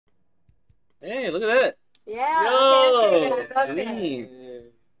Hey, look at that. Yeah. Yo, Okay. clean.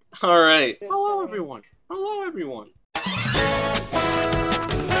 All right. Hello, everyone. Hello, everyone.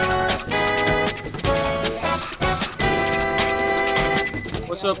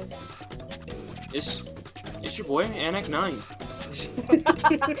 What's up? It's your boy, Anak9.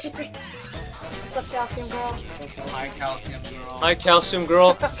 What's up, calcium girl? Hi, calcium girl. Hi, Calcium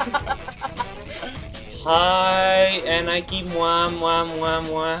Girl. Hi, Aniki Mwah Mwah Mwah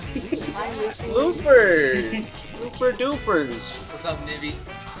Mwah. Hi, Yoshi. Looper! Looper Doopers. What's up, Nivy?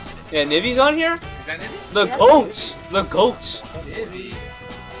 Yeah, Nivy's on here? Is that Nivy? The Yes. goats! The goats! What's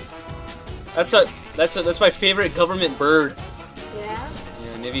up, Nivy? That's my favorite government bird. Yeah?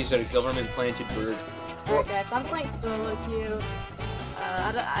 Yeah, Nivy's a government planted bird. Alright, guys, so I'm playing solo queue.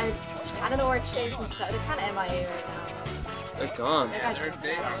 I don't know where Chase and stuff. They're kind of MIA right now. They're gone. Yeah,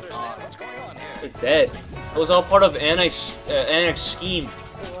 they are gone. They're dead. It was all part of Anak's scheme.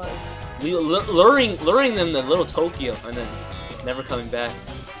 It was. Luring them to Little Tokyo and then never coming back.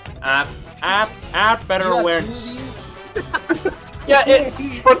 Better You got awareness. two of these? Yeah,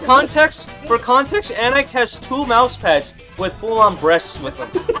 for context, Anak has 2 mouse pads with full-on breasts with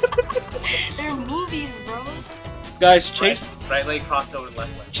them. They're movies, bro. Guys, Chase Right leg crossed over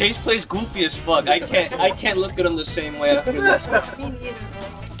left leg. Chase plays goofy as fuck. I can't look at him the same way after this. Me neither, bro.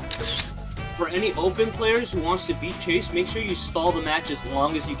 For any open players who wants to beat Chase, make sure you stall the match as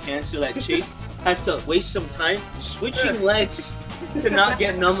long as you can so that Chase has to waste some time switching legs to not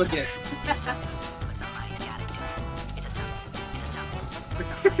get numb again.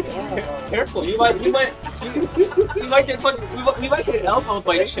 Careful, you might get fucking, you might get elbowed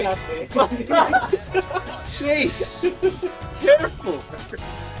by Chase. Chase, careful!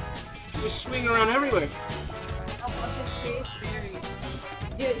 You're swinging around everywhere. How fuck is Chase buried?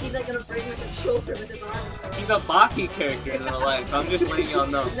 Dude, he's like gonna break like a shoulder with his arm. Bro. He's a Baki character in real life. I'm just letting y'all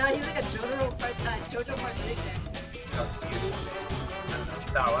know. No, he's like a JoJo part 3 character.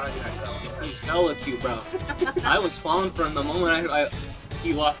 Sour, why don't you guys know? He's hella cute, bro. I was falling for him the moment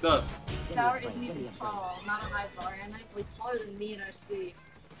he walked up. Sour isn't even tall, not a high bar, and like way taller than me in our sleeves.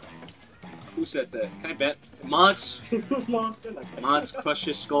 Who said that? Can I bet? Mods. Mods, crush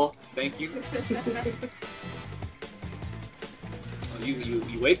his skull. Thank you. Oh,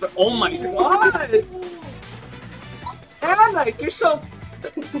 you wait for. Oh my god! Anna, you're so.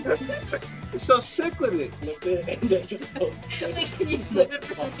 You're so sick with it. Wait, can you flip it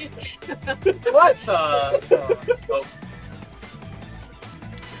for me? What the?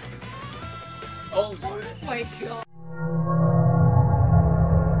 Oh. Oh Oh my god.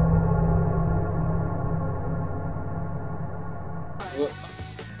 What?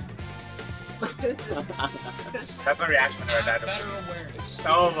 That's my reaction to that.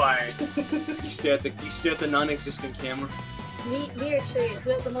 Oh my. You stare at the non-existent camera. Me or Chase,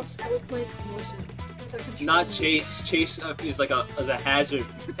 we have the most eloquent emotion. Not Chase. Chase is like a hazard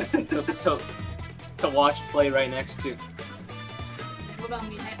to watch play right next to. What about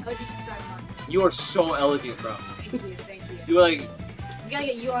me? How would you describe mine? You are so elegant, bro. Thank you, thank you. You are like. You gotta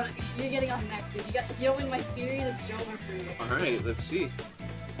get you on. You're getting on next, dude. You don't win my series, it's over for you. All right, let's see.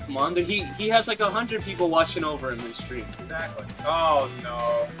 Come on, dude. He has like 100 people watching over him in stream. Exactly. Oh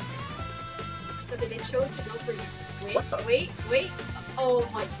no. So they chose to go for you. Wait, What the- wait. Oh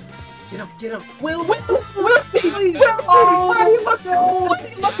my. Get him. Will see. Oh, why do you look? Why do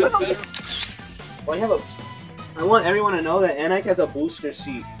you look at him? Well, you have a. I want everyone to know that Anak has a booster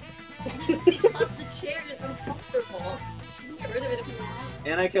seat. The chair is uncomfortable. You can get rid of it if you want.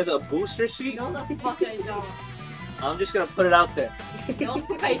 Anak has a booster seat. No, the fuck I don't. I'm just gonna put it out there. No,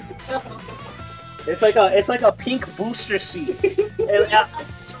 I don't. It's like a pink booster seat. A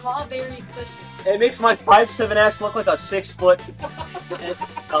strawberry cushion. It makes my 5'7" ass look like a 6 foot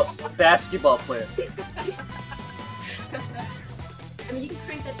basketball player. I mean, you can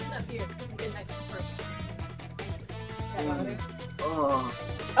crank that shit up here. You get next first. Is that louder? Oh.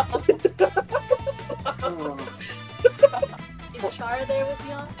 Is Chara there with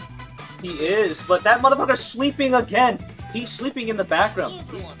you on? He is, but that motherfucker's sleeping again. He's sleeping in the background.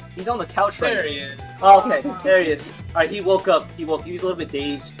 He's on the couch right There now. he is. Oh, okay, there he is. Alright, he woke up. He was a little bit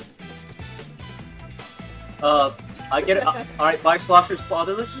dazed. I get it. Alright, bye Slosher's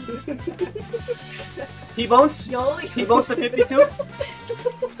fatherless. T-Bones? T-Bones to 52?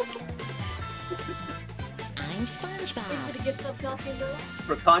 I'm SpongeBob. Wait for the gift sub calcium though.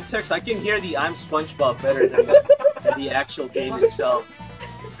 For context, I can hear the I'm SpongeBob better than the actual game itself.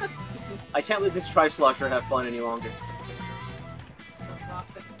 I can't let this Tri-Slosher have fun any longer.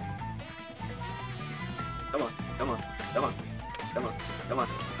 Come on.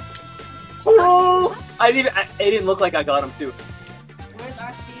 Oh! It didn't look like I got him too. Where's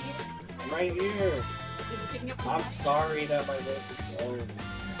our seed? right here. Is it picking up the I'm mic? sorry that my voice is low.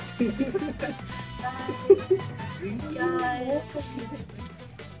 Guys.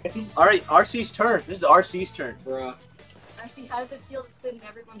 All right, RC's turn. This is RC's turn. Bruh. RC, how does it feel to sit in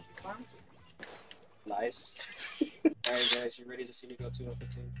everyone's arms? Nice. Alright guys, you ready to see me go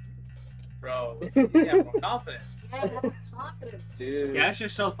 2-15? Bro, yeah, more confidence. Yeah, have confidence. Dude. Gas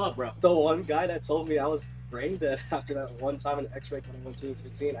yourself up, bro. The one guy that told me I was brain dead after that one time in X-ray when I went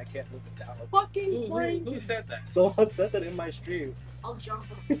 2-15, I can't look it down. Fucking brain. Who said that? Someone said that in my stream. I'll jump.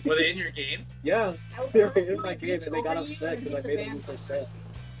 Were they in your game? Yeah, I will they were in personally my game reach and they got over you upset and because I hit the made them band lose their button.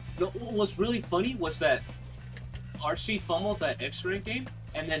 set. No, what was really funny was that RC fumbled that X-ray game,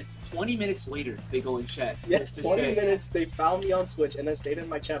 and then 20 minutes later they go in chat. Yeah, just to 20 say- minutes, they found me on Twitch and then stayed in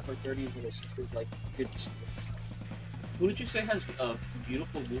my chat for 30 minutes just to, like, good shit. Who did you say has a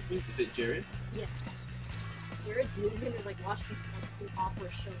beautiful movement? Is it Jared? Yes. Jared's movement is like watching an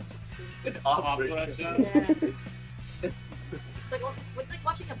opera show. An Opera opera. show? Yeah. It's like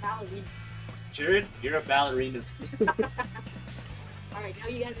watching a ballerina. Jared, you're a ballerina. Alright, now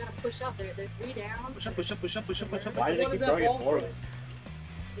you guys gotta push up. They're 3 down. Push up, push up, push up, push up, push up. Why do they What keep is that throwing ball it forward?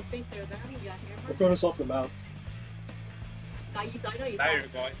 They think they're them. You got We're hammer. throwing us off the mouth. I know you Now thought. you're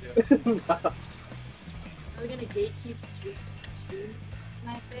going to. We're gonna gatekeep stream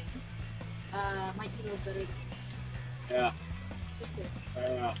sniping. My team is better than Yeah. just kidding.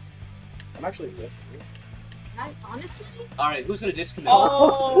 I'm actually lift too. Honestly? Alright, who's gonna disconnect?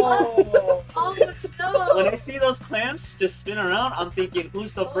 Oh! Oh no! When I see those clams just spin around, I'm thinking,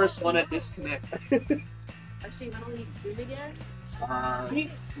 who's the first one to disconnect? Actually, when will you stream again?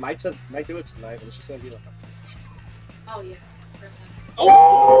 Might do it tonight, but it's just gonna be like a Oh yeah. Perfect.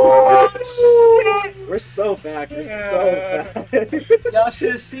 Oh! We're so back. We're so back. Y'all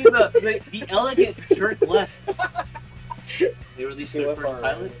should have seen the elegant jerk left. They released their first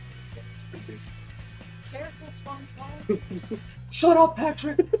pilot. Careful, SpongeBob. Shut up,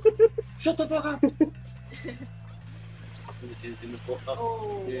 Patrick! Shut the fuck up! In the book,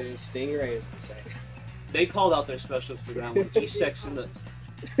 Oh. Dude, Stingray is insane. they called out their specials for that one. E-Sex in the...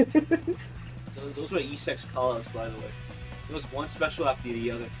 Those were E-Sex callouts, by the way. It was one special after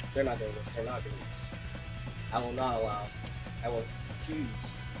the other. They're not doing this. They're not doing this. I will not allow. I will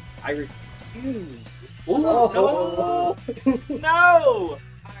refuse. I refuse. Ooh, Oh. no! No!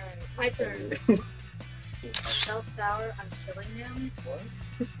 Alright, my turn. Tell Sour I'm killing him.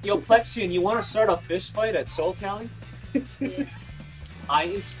 Yo, Plexian, you want to start a fist fight at Soul Cali? Yeah. I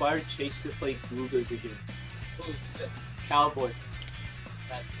inspired Chase to play Grugas again. Who said Cowboy.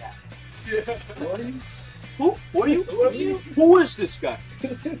 that's cat? What are you? Who? What are you? Who are you? Who is this guy?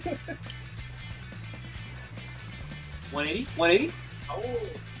 180? 180? Oh.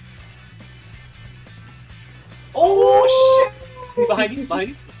 Oh, shit! Behind you, behind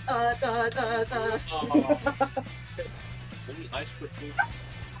you. Only ice patrols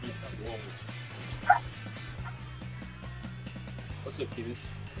beat the walls. What's up, Peters?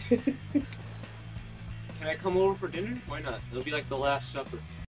 Can I come over for dinner? Why not? It'll be like the Last Supper.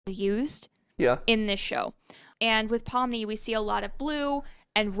 Used Yeah. in this show. And with Pomni, we see a lot of blue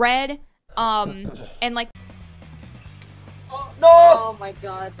and red, and like Oh my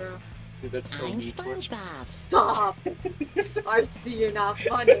god, bro. Dude, that's so I'm neat. SpongeBob. Stop. RC, you're not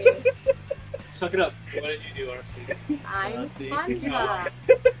funny. Suck it up. What did you do, RC? I'm RC. SpongeBob.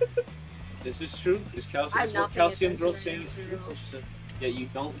 Is this true? Is calcium? I'm Is not what paying calcium attention girl right saying now, is for true? real. She said, Yeah, you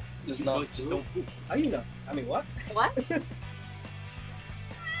don't. does You not don't, just don't poop. How do you know? I mean, what? What?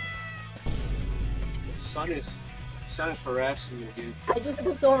 Son is harassing you again. I just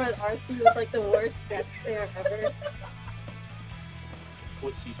looked over at RC with like the worst death stare ever.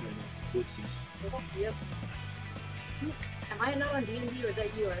 Footsies right now. Footsies. Yep. Am I not on D&D or is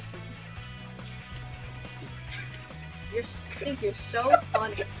that you, RC? I think you're so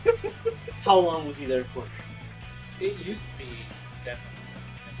funny. How long was he there for? It used to be definitely.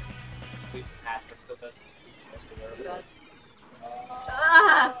 At least half, but still doesn't. Most of wherever. God.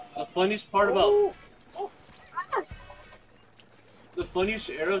 Ah! The funniest part about the funniest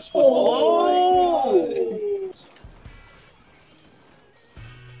era of Splatoon. Oh!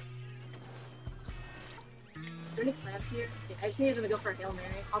 Is there any clams here? Okay, I just need them to go for a Hail Mary.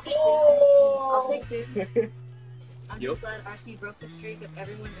 I'll take two. Oh! I'll take two. I'm Yup. just glad RC broke the streak of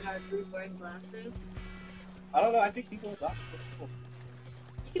everyone in our group wearing glasses. I don't know. I think people with glasses are cool.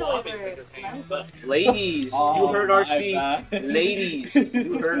 You can Well, always obviously wear they're paying lenses. us. Ladies, you heard RC. Ladies,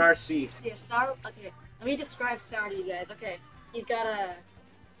 you heard RC. Yeah, Sour. Okay, let me describe Sour to you guys. Okay, he's got a.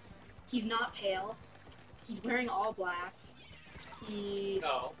 He's not pale. He's wearing all black. He.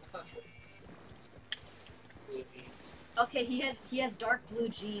 No, that's not true. Blue jeans. Okay, he has dark blue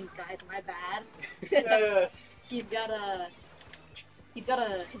jeans, guys. My bad. He's got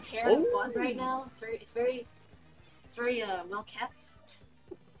his hair in a bun right now. It's very well kept.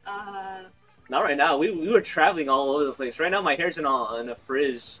 Not right now. We were traveling all over the place. Right now, my hair's in a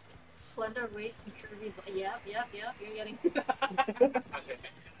frizz. Slender waist and curvy. Yep. You're getting. Okay.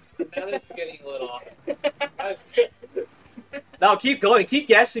 Now that's getting a little off. Now keep going. Keep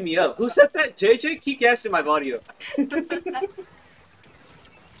gassing me up. Who said that? JJ? Keep gassing my body up.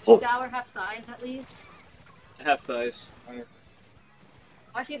 Sour half thighs at least. Half thighs.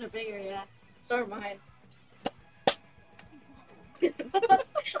 My teeth are bigger, yeah. So are mine.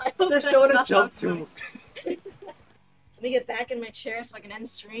 There's no one to jump to. Let me get back in my chair so I can end the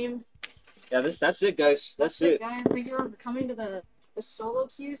stream. Yeah, that's it, guys. That's it. Guys. Thank you for coming to the solo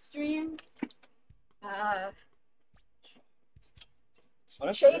queue stream.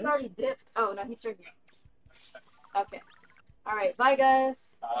 Shay's already dipped. Oh no, he's serving. Okay. All right. Bye,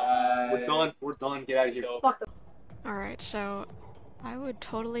 guys. We're done. We're done. Get out of here. Fuck them. Alright, so I would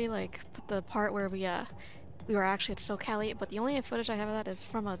totally like put the part where we were actually at SoCali, but the only footage I have of that is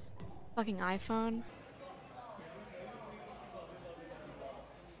from a fucking iPhone.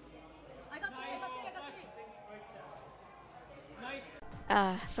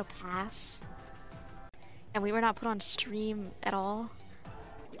 So pass. And we were not put on stream at all.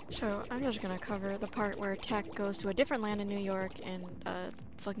 So I'm just gonna cover the part where Tech goes to a different land in New York and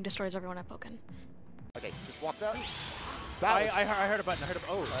fucking destroys everyone at Pokken. Okay, just walks out. I heard a button. I heard a.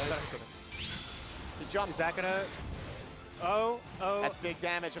 Oh, He jumps. is that gonna? Oh. That's big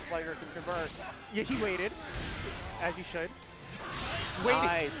damage. A player can convert. Yeah, he waited, as he should.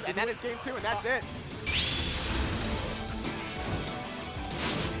 Nice. And that is game 2, and that's it.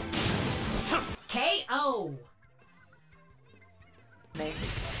 KO.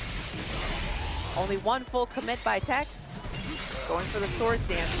 Only one full commit by Tech. Going for the sword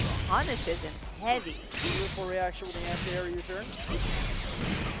stance. Punishes him heavy. Beautiful reaction with the anti-air U-turn.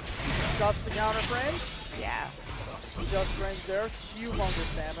 Stuffs the counter frames. Yeah. Just range there.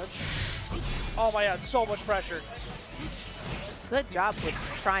 Humongous damage. Oh my god, so much pressure. Good job with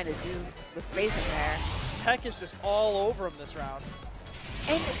trying to do the spacing there. Tech is just all over him this round.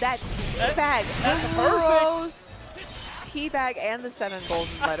 And that teabag. That's perfect. Teabag and the 7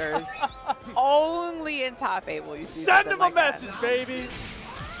 golden letters. Only in top 8 will you see. Send him like a message, baby.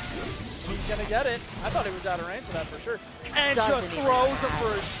 He's gonna get it. I thought he was out of range for that for sure. And just throws him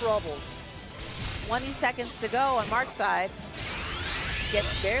for his troubles. 20 seconds to go on Mark's side.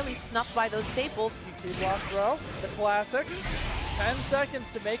 Gets barely snuffed by those staples. Block throw, the classic. 10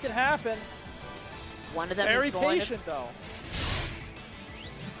 seconds to make it happen. One of them very is going patient though.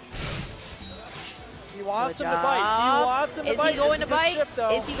 He wants him to bite. He wants him to bite. Is he going to bite? Chip,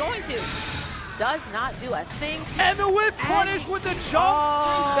 is he going to? Does not do a thing. And the whiff punish with the jump.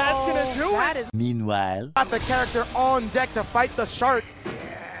 Oh, that's gonna do that it. Meanwhile, got the character on deck to fight the shark.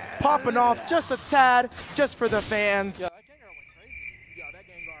 Popping off just a tad, just for the fans.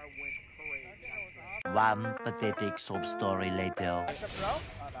 One pathetic sub-story later.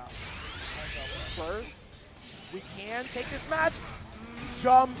 First, we can take this match.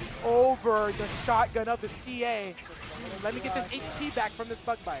 Jumps over the shotgun of the CA. Let me get this HP back from this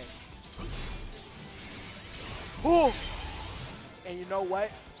bug bite. Ooh. And you know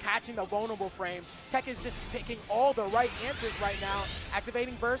what? Catching the vulnerable frames. Tech is just picking all the right answers right now.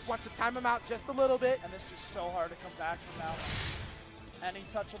 Activating burst, wants to time him out just a little bit. And this is so hard to come back from now. Any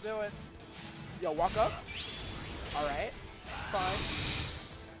touch will do it. Yo, walk up. All right, it's fine.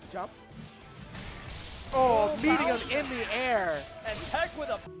 Jump. Oh, Meeting him in the air. And Tech with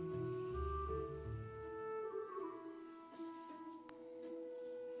a...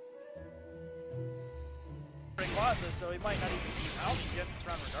 Plaza, so he might not even see how he's getting this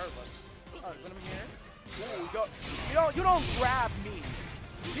round regardless. Oh, put him in here. Ooh, you don't grab me.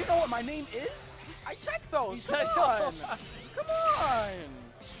 You know what my name is? I check those. He's Tech on. Come on.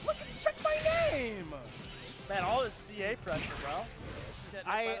 Look, check my name. Man, all this CA pressure, bro.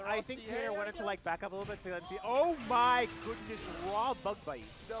 I think Tanner wanted to like back up a little bit so that'd be, oh my goodness, raw bug bite.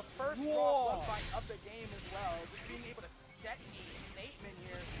 The first raw bug bite of the game as well. Just being able to set a statement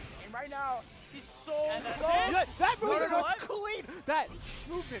here. And right now, he's so close. That movement was clean. That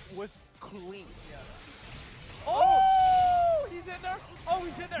movement was clean. Yes. Oh, he's in there. Oh,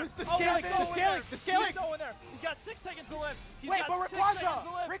 he's in there. The scaling. He's so in there. He's got 6 seconds to live. Wait, but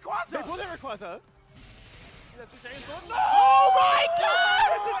Rayquaza. They pulled in Rayquaza. He's got 6 seconds to live. No! Oh my God!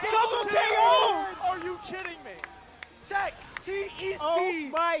 It's a double KO! Are you kidding me? Tech, TEC, oh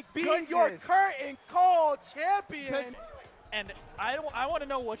my being your current call champion. And I want to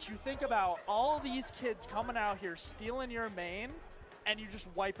know what you think about all these kids coming out here stealing your main, and you just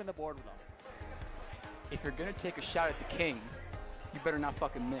wiping the board with them. If you're gonna take a shot at the king, you better not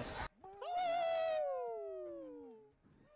fucking miss.